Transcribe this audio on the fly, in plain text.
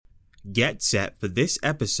Get set for this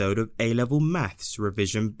episode of A-Level Maths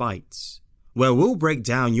Revision Bites, where we'll break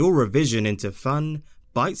down your revision into fun,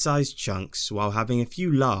 bite-sized chunks while having a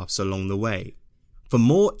few laughs along the way. For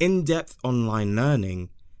more in-depth online learning,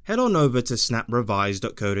 head on over to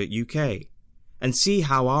snaprevise.co.uk and see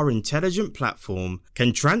how our intelligent platform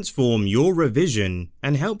can transform your revision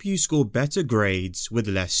and help you score better grades with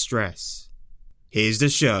less stress. Here's the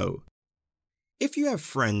show. If you have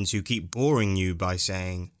friends who keep boring you by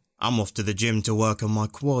saying, "I'm off to the gym to work on my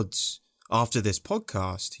quads," after this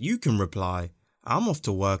podcast, you can reply, "I'm off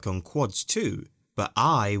to work on quads too, but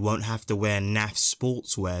I won't have to wear NAF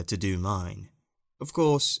sportswear to do mine." Of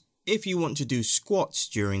course, if you want to do squats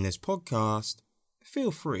during this podcast,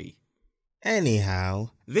 feel free.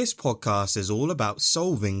 Anyhow, this podcast is all about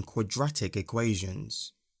solving quadratic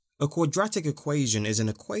equations. A quadratic equation is an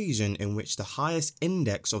equation in which the highest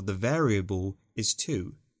index of the variable is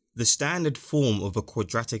 2. The standard form of a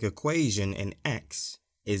quadratic equation in X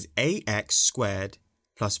is ax squared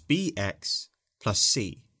plus bx plus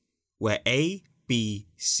c, where a, b,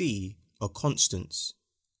 c are constants,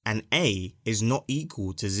 and a is not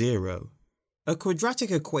equal to 0. A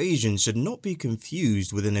quadratic equation should not be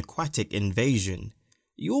confused with an aquatic invasion.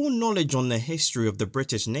 Your knowledge on the history of the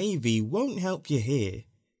British Navy won't help you here.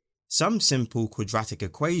 Some simple quadratic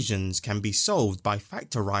equations can be solved by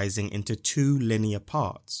factorizing into 2 linear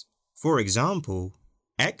parts. For example,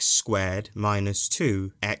 x squared minus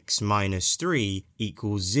 2x minus 3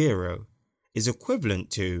 equals 0 is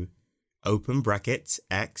equivalent to open brackets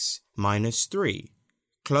x minus 3,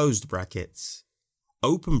 closed brackets,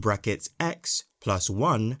 open brackets x plus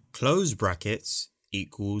 1, closed brackets,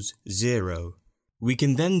 equals 0. We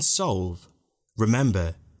can then solve.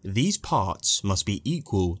 Remember, these parts must be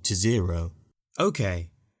equal to 0. Okay,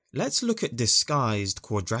 let's look at disguised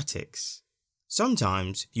quadratics.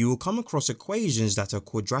 Sometimes you will come across equations that are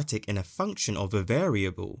quadratic in a function of a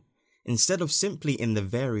variable, instead of simply in the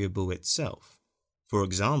variable itself. For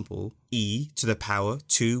example, e to the power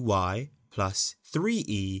 2y plus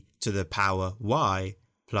 3e to the power y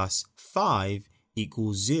plus 5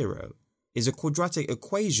 equals 0 is a quadratic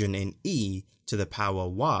equation in e to the power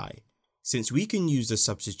y, since we can use the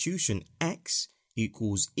substitution x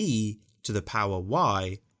equals e to the power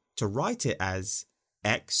y to write it as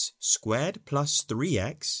x squared plus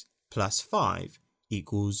 3x plus 5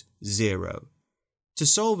 equals 0. To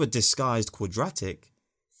solve a disguised quadratic,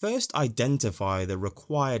 first identify the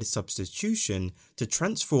required substitution to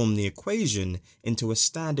transform the equation into a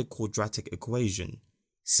standard quadratic equation.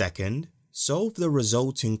 Second, solve the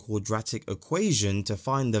resulting quadratic equation to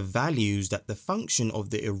find the values that the function of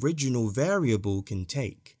the original variable can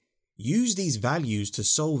take. Use these values to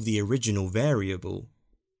solve the original variable.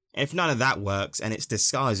 If none of that works and its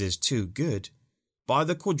disguise is too good, buy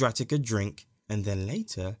the quadratic a drink and then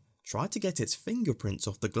later try to get its fingerprints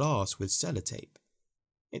off the glass with sellotape.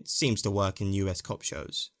 It seems to work in US cop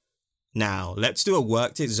shows. Now, let's do a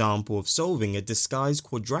worked example of solving a disguised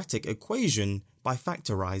quadratic equation by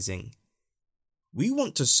factorizing. We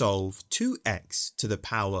want to solve 2x to the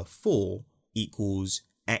power 4 equals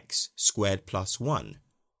x squared plus 1.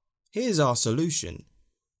 Here's our solution.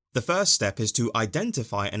 The first step is to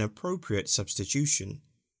identify an appropriate substitution.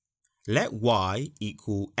 Let y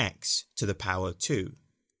equal x to the power 2.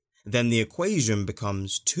 Then the equation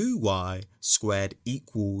becomes 2y squared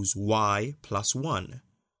equals y plus 1.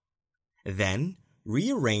 Then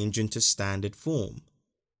rearrange into standard form.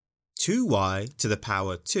 2y to the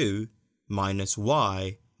power 2 minus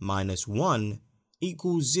y minus 1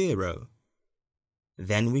 equals 0.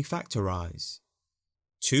 Then we factorize.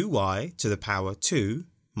 2y to the power 2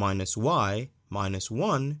 minus y minus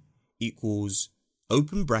 1 equals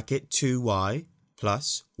open bracket 2y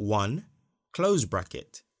plus 1, close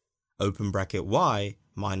bracket, open bracket y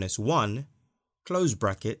minus 1, close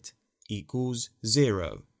bracket, equals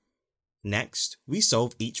 0. Next, we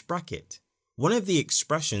solve each bracket. One of the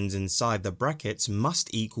expressions inside the brackets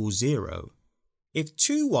must equal 0. If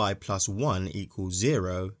 2y plus 1 equals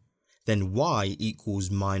 0, then y equals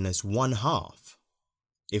minus 1/2.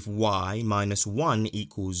 If y minus 1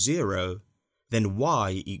 equals 0, then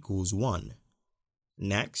y equals 1.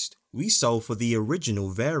 Next, we solve for the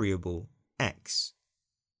original variable, x.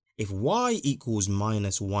 If y equals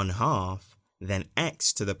minus 1/2, then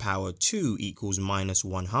x to the power 2 equals minus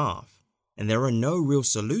 1/2, and there are no real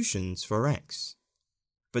solutions for x.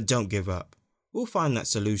 But don't give up, we'll find that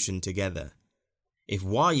solution together. If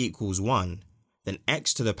y equals 1, then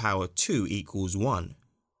x to the power 2 equals 1.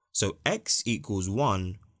 So x equals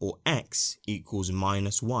 1 or x equals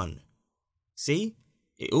minus 1. See?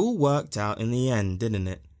 It all worked out in the end, didn't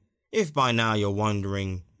it? If by now you're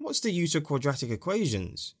wondering, what's the use of quadratic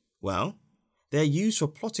equations? Well, they're used for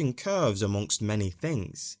plotting curves amongst many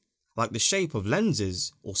things, like the shape of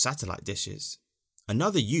lenses or satellite dishes.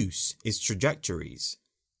 Another use is trajectories.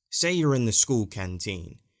 Say you're in the school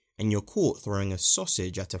canteen and you're caught throwing a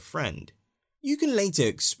sausage at a friend. You can later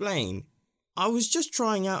explain, "I was just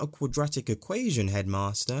trying out a quadratic equation,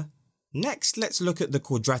 headmaster." Next, let's look at the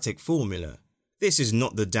quadratic formula. This is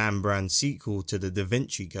not the Dan Brown sequel to the Da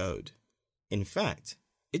Vinci Code. In fact,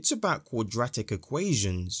 it's about quadratic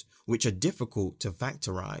equations which are difficult to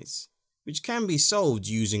factorize, which can be solved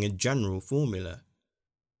using a general formula.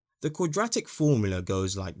 The quadratic formula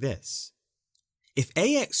goes like this. If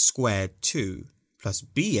ax squared 2 plus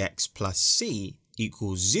bx plus c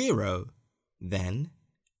equals 0, then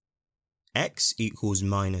x equals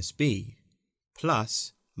minus b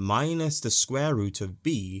plus minus the square root of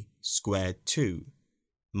b squared 2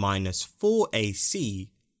 minus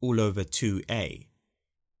 4ac all over 2a.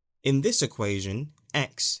 In this equation,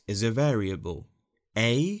 x is a variable.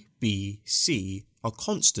 A, b, c are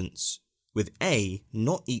constants, with a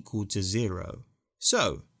not equal to 0.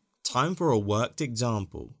 So, time for a worked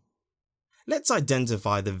example. Let's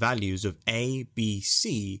identify the values of a, b,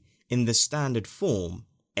 c in the standard form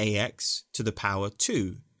ax to the power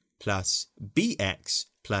 2 plus bx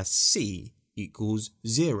plus c equals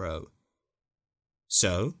 0.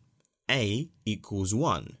 So, a equals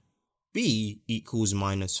 1, b equals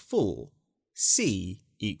minus 4, c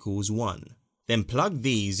equals 1. Then plug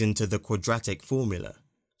these into the quadratic formula.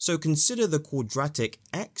 So consider the quadratic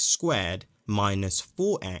x squared minus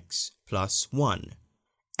 4x plus 1.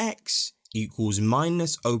 X equals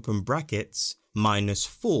minus open brackets minus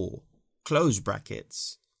 4 close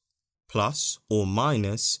brackets plus or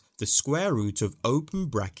minus the square root of open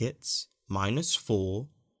brackets minus 4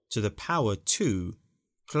 to the power 2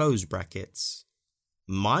 close brackets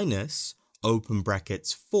minus open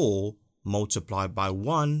brackets 4 multiplied by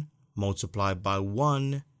 1 multiplied by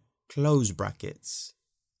 1 close brackets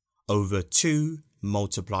over 2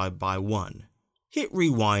 multiplied by 1. Hit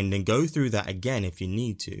rewind and go through that again if you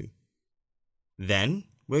need to. Then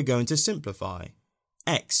we're going to simplify.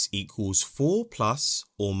 X equals 4 plus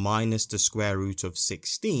or minus the square root of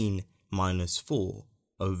 16 minus 4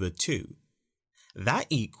 over 2. That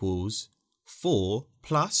equals 4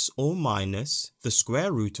 plus or minus the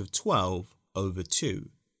square root of 12 over 2.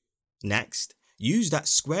 Next, use that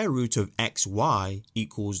square root of xy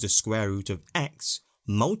equals the square root of x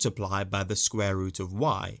multiplied by the square root of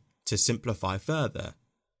y to simplify further.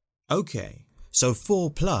 Okay, so 4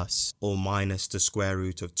 plus or minus the square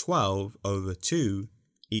root of 12 over 2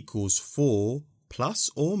 equals 4 plus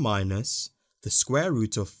or minus the square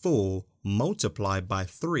root of 4 multiplied by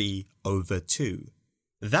 3 over 2.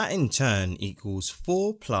 That in turn equals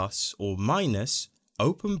 4 plus or minus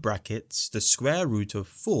open brackets the square root of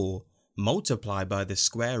 4 multiplied by the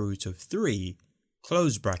square root of 3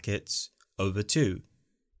 close brackets over 2.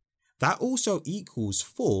 That also equals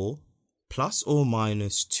 4 plus or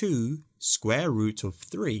minus 2 square root of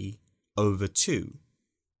 3 over 2,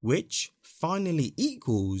 which finally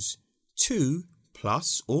equals 2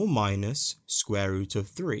 plus or minus square root of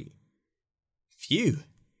 3. Phew!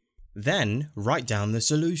 Then write down the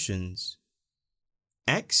solutions.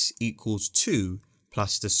 X equals 2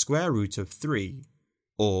 plus the square root of 3,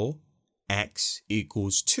 or x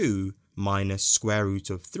equals 2 minus square root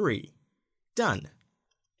of 3. Done.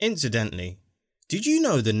 Incidentally, did you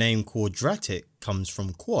know the name quadratic comes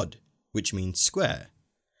from quad, which means square,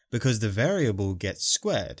 because the variable gets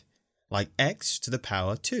squared, like x to the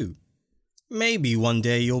power 2. Maybe one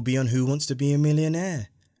day you'll be on Who Wants to Be a Millionaire,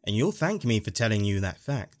 and you'll thank me for telling you that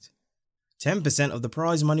fact. 10% of the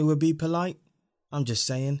prize money would be polite, I'm just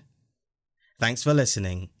saying. Thanks for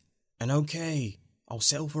listening, and okay, I'll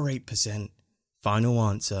settle for 8%. Final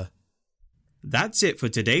answer. That's it for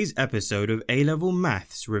today's episode of A-Level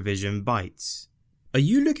Maths Revision Bites. Are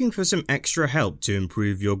you looking for some extra help to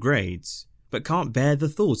improve your grades, but can't bear the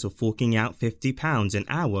thought of forking out £50 an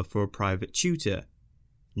hour for a private tutor?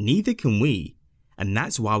 Neither can we, and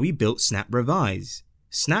that's why we built Snap Revise.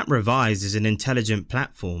 Snap Revise is an intelligent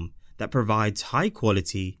platform that provides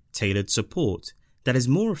high-quality, tailored support that is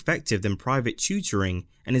more effective than private tutoring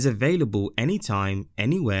and is available anytime,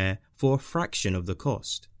 anywhere for a fraction of the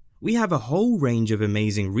cost. We have a whole range of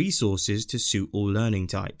amazing resources to suit all learning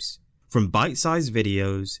types, from bite-sized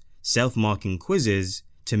videos, self-marking quizzes,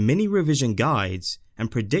 to mini revision guides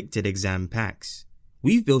and predicted exam packs.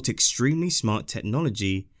 We've built extremely smart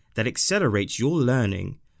technology that accelerates your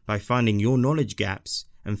learning by finding your knowledge gaps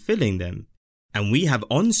and filling them. And we have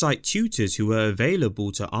on-site tutors who are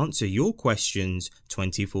available to answer your questions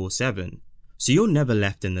 24/7, so you're never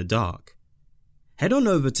left in the dark. Head on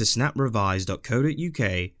over to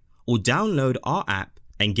snaprevise.co.uk or download our app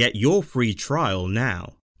and get your free trial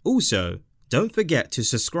now. Also, don't forget to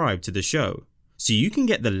subscribe to the show so you can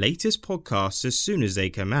get the latest podcasts as soon as they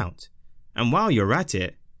come out. And while you're at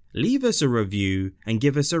it, leave us a review and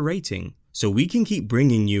give us a rating so we can keep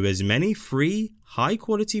bringing you as many free,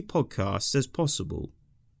 high-quality podcasts as possible.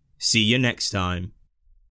 See you next time.